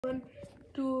On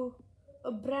to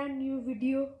a brand new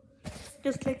video,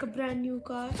 just like a brand new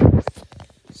car.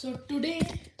 So today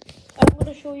I'm going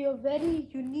to show you a very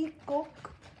unique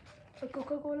Coke, a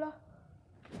Coca-Cola,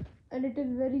 and it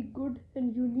is very good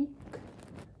and unique.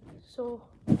 So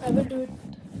I will do it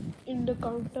in the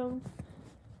countdown.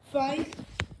 5,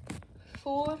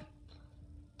 4,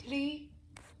 3,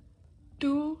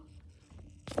 2,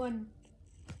 1.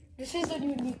 This is a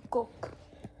unique Coke.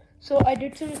 So I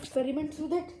did some experiments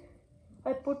with it.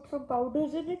 I put some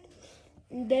powders in it,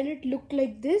 and then it looked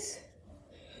like this.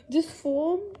 This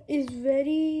foam is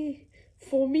very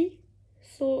foamy,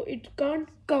 so it can't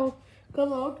come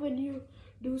out when you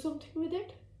do something with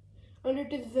it, and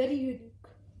it is very unique.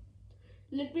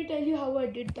 Let me tell you how I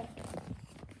did that.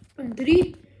 In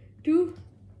 3, 2,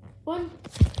 1.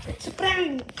 It's a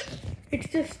prank.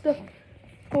 It's just the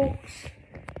Cokes,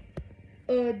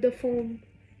 the foam.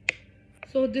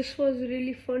 So this was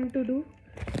really fun to do.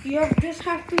 You just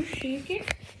have to shake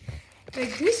it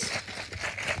like this,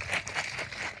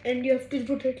 and you have to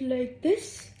put it like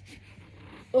this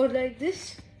or like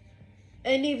this,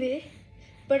 anyway,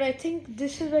 but I think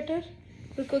this is better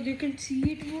because you can see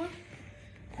it more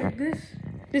like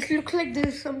this looks like there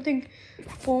is something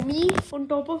foamy on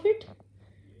top of it,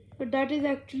 but that is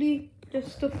actually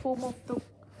just the foam of the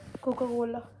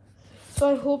Coca-Cola.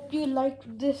 So I hope you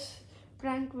liked this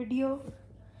prank video.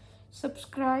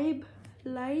 Subscribe,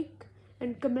 like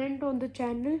and comment on the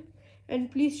channel,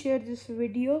 and please share this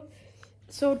video.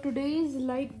 So today's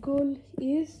like goal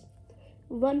is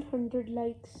 100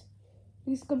 likes.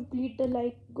 Please complete the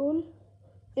like goal,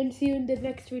 and see you in the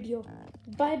next video.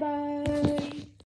 Bye bye.